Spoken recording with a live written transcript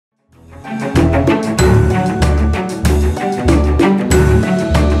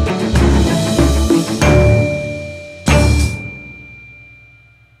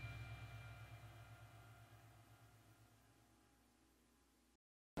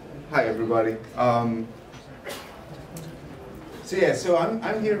Hi, everybody. So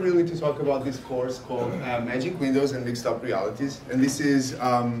I'm here really to talk about this course called Magic Windows and Mixed Up Realities. And this is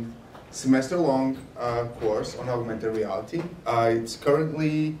semester-long course on augmented reality. It's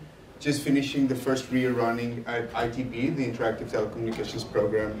currently just finishing the first year running at ITP, the Interactive Telecommunications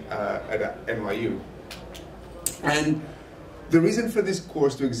Program at NYU. And the reason for this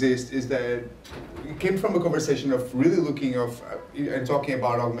course to exist is that it came from a conversation of really looking and talking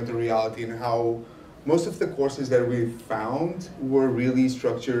about augmented reality and how most of the courses that we found were really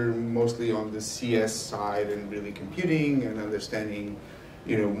structured mostly on the CS side and really computing and understanding,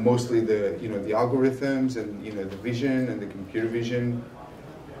 mostly the algorithms and the vision and the computer vision.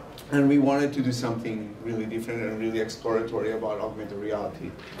 And we wanted to do something really different and really exploratory about augmented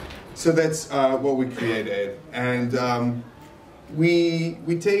reality. So that's what we created. And we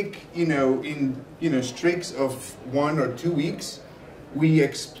take, in streaks of 1 or 2 weeks, we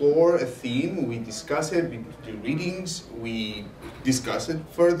explore a theme, we discuss it, we do readings, we discuss it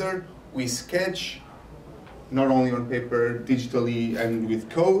further, we sketch, not only on paper, digitally, and with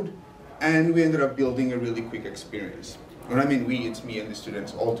code, and we ended up building a really quick experience. When I mean we, it's me and the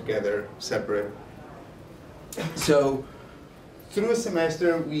students all together, separate. So, through a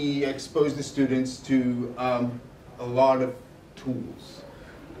semester, we expose the students to a lot of tools.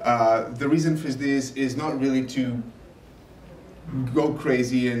 The reason for this is not really to go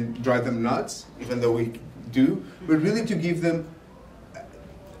crazy and drive them nuts, even though we do, but really to give them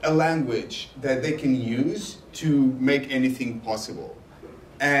a language that they can use to make anything possible.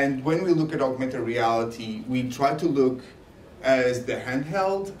 And when we look at augmented reality, we try to look as the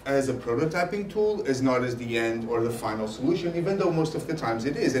handheld, as a prototyping tool, as not as the end or the final solution, even though most of the times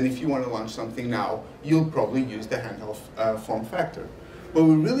it is. And if you want to launch something now, you'll probably use the handheld form factor. What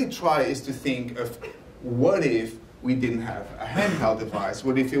we really try is to think of what if we didn't have a handheld device?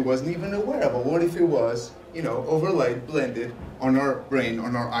 What if it wasn't even a wearable? What if it was, overlaid, blended on our brain,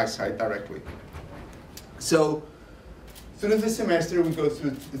 on our eyesight directly? So, through the semester, we go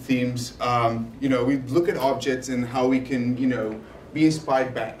through the themes. We look at objects and how we can, be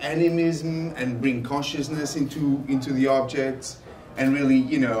inspired by animism and bring consciousness into the objects, and really,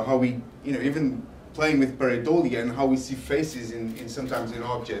 how we, even playing with pareidolia and how we see faces sometimes in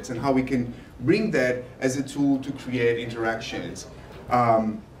objects, and how we can bring that as a tool to create interactions.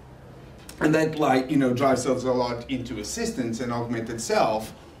 And that drives us a lot into assistance and augmented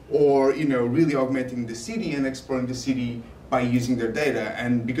self, or really augmenting the city and exploring the city by using their data.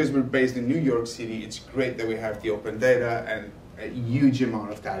 And because we're based in New York City, it's great that we have the open data and a huge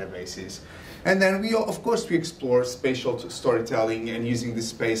amount of databases. And then we explore spatial storytelling and using the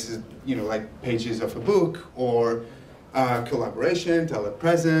spaces, like pages of a book, or collaboration,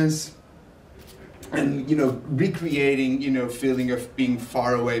 telepresence, and recreating feeling of being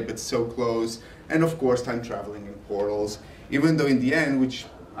far away but so close, and of course time traveling and portals. Even though in the end, which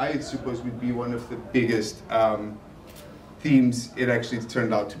I suppose would be one of the biggest themes, it actually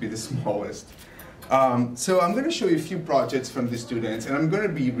turned out to be the smallest. So I'm going to show you a few projects from the students, and I'm going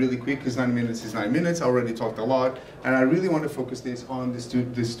to be really quick because 9 minutes is 9 minutes. I already talked a lot, and I really want to focus this on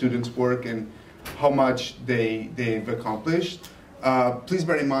the students' work and how much they've accomplished. Please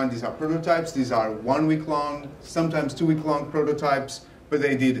bear in mind these are prototypes. These are 1 week long, sometimes 2 week long prototypes, but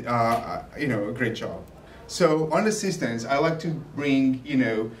they did a great job. So on assistance, I like to bring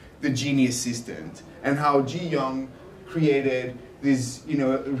the Genie Assistant and how Ji Young created this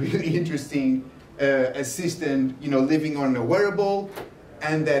really interesting assistant, living on a wearable,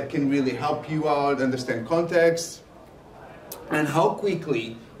 and that can really help you out, understand context, and how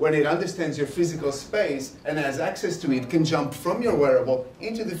quickly, when it understands your physical space and has access to it, can jump from your wearable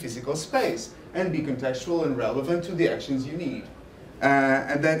into the physical space and be contextual and relevant to the actions you need.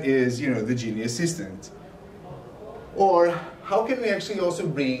 And that is, the Genie Assistant. Or how can we actually also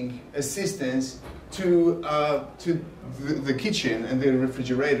bring assistance to the kitchen and the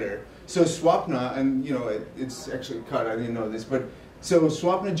refrigerator? So Swapna, and it's actually cut, I didn't know this, but so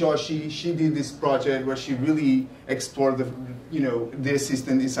Swapna Joshi, she did this project where she really explored the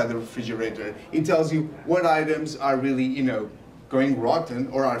assistant inside the refrigerator. It tells you what items are really, going rotten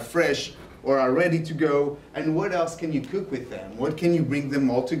or are fresh or are ready to go, and what else can you cook with them? What can you bring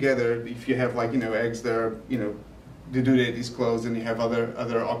them all together if you have eggs that are, the due date is closed and you have other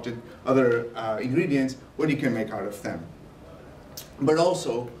ingredients, what you can make out of them. But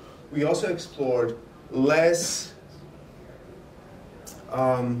also, we also explored less,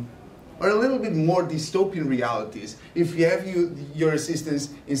 or a little bit more dystopian realities. If you have your assistants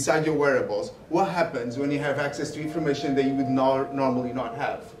inside your wearables, what happens when you have access to information that you would normally not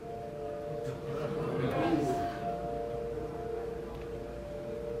have?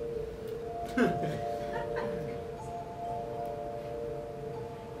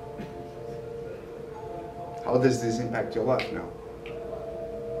 How does this impact your life now?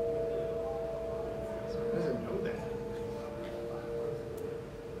 Who doesn't know that?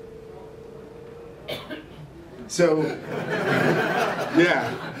 So,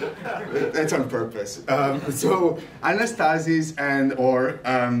 yeah, that's on purpose. So Anastasis and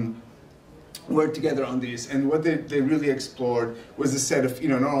worked together on this, and what they really explored was a set of,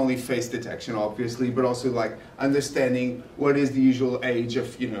 not only face detection, obviously, but also like understanding what is the usual age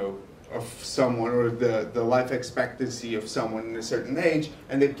of, of someone, or the life expectancy of someone in a certain age,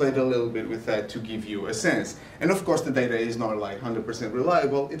 and they played a little bit with that to give you a sense. And of course, the data is not like 100%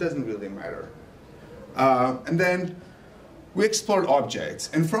 reliable. It doesn't really matter. And then we explored objects,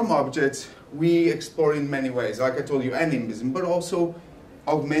 and from objects we explore in many ways, like I told you, animism, but also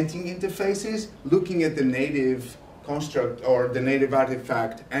augmenting interfaces, looking at the native construct or the native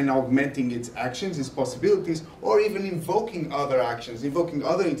artifact and augmenting its actions, its possibilities, or even invoking other actions, invoking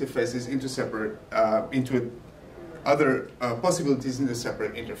other interfaces into separate, other possibilities in the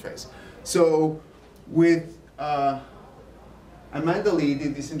separate interface. So with Amanda Lee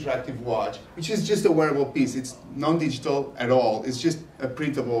did this interactive watch, which is just a wearable piece. It's non-digital at all. It's just a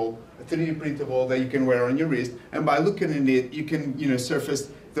printable, a 3D printable that you can wear on your wrist. And by looking at it, you can,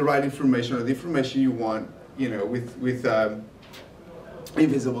 surface the right information or the information you want, with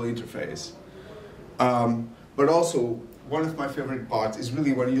invisible interface. But also, one of my favorite parts is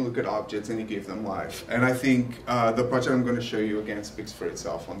really when you look at objects and you give them life. And I think the project I'm going to show you again speaks for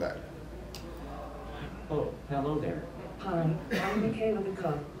itself on that. Oh, hello there. Hi, I'm Michaela the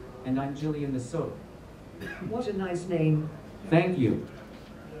Cup. And I'm Jillian the Soap. What a nice name. Thank you.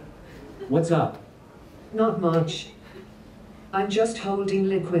 What's up? Not much. I'm just holding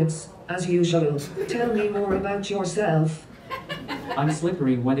liquids, as usual. Tell me more about yourself. I'm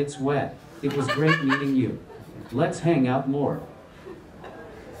slippery when it's wet. It was great meeting you. Let's hang out more.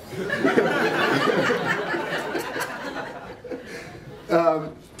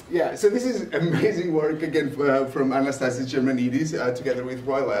 Yeah, so this is amazing work, again, from Anastasis Germanidis, together with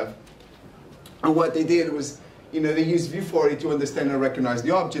Roy Lev. And what they did was, they used View40 to understand and recognize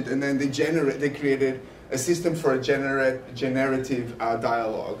the object, and then they created a system for a generative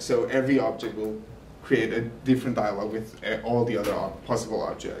dialogue. So every object will create a different dialogue with all the other possible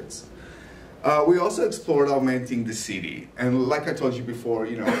objects. We also explored augmenting the city. And like I told you before,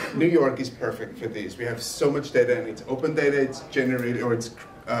 New York is perfect for this. We have so much data, and it's open data, it's generated, or it's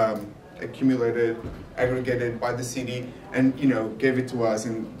accumulated, aggregated by the city, and gave it to us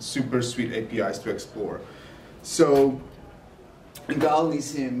in super sweet APIs to explore. So Gal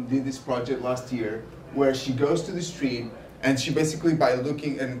Nissim did this project last year where she goes to the street, and she basically, by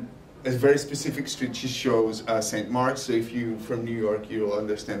looking at a very specific street, she shows St. Mark's. So if you're from New York, you'll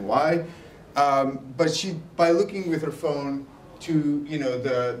understand why. But by looking with her phone to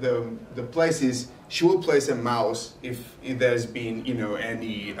the places, she will place a mouse if there's been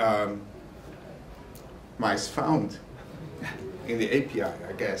any mice found in the API,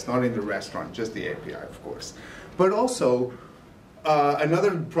 I guess, not in the restaurant, just the API, of course. But also,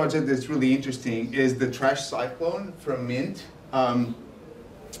 another project that's really interesting is the trash cyclone from Mint.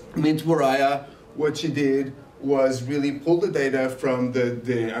 Mint ARiA, what she did was really pull the data from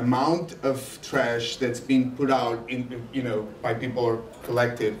the amount of trash that's being put out by people or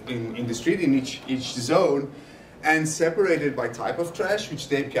collected in the street in each zone, and separate it by type of trash, which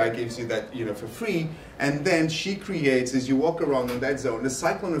the API gives you that for free. And then she creates, as you walk around in that zone, a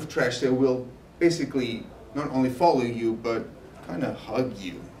cyclone of trash that will basically not only follow you but kind of hug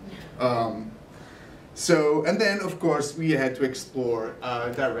you. And then, of course, we had to explore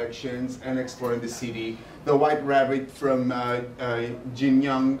directions and exploring the city. The White Rabbit from Jin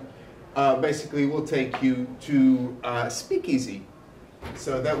Young basically will take you to Speakeasy.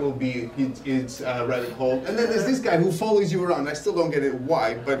 So that will be its rabbit hole. And then there's this guy who follows you around. I still don't get it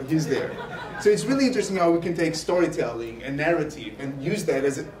why, but he's there. So it's really interesting how we can take storytelling and narrative and use that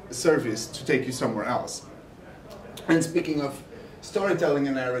as a service to take you somewhere else. And speaking of storytelling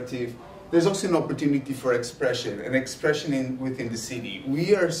and narrative, there's also an opportunity for expression, and expression within the city.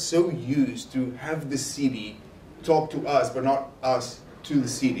 We are so used to have the city talk to us, but not us to the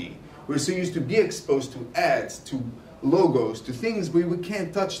city. We're so used to be exposed to ads, to logos, to things where we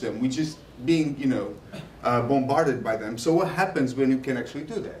can't touch them. We're just being, bombarded by them. So what happens when you can actually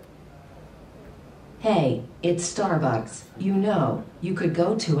do that? Hey, it's Starbucks. You could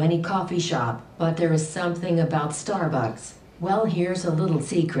go to any coffee shop, but there is something about Starbucks. Well, here's a little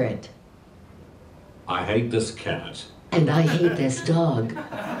secret. I hate this cat. And I hate this dog.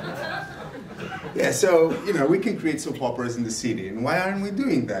 Yeah, so, we can create soap operas in the city, and why aren't we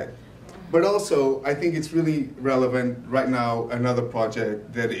doing that? But also, I think it's really relevant right now, another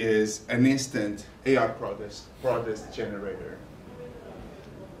project that is an instant AR protest generator.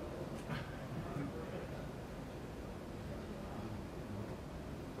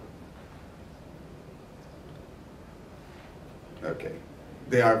 Okay,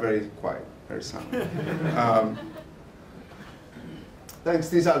 they are very quiet, very silent. Thanks,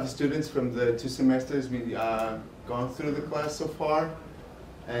 these are the students from the 2 semesters we gone through the class so far.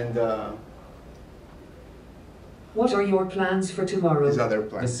 And What are your plans for tomorrow? these are their The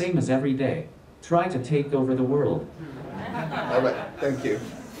plans. same as every day. Try to take over the world. All right, thank you.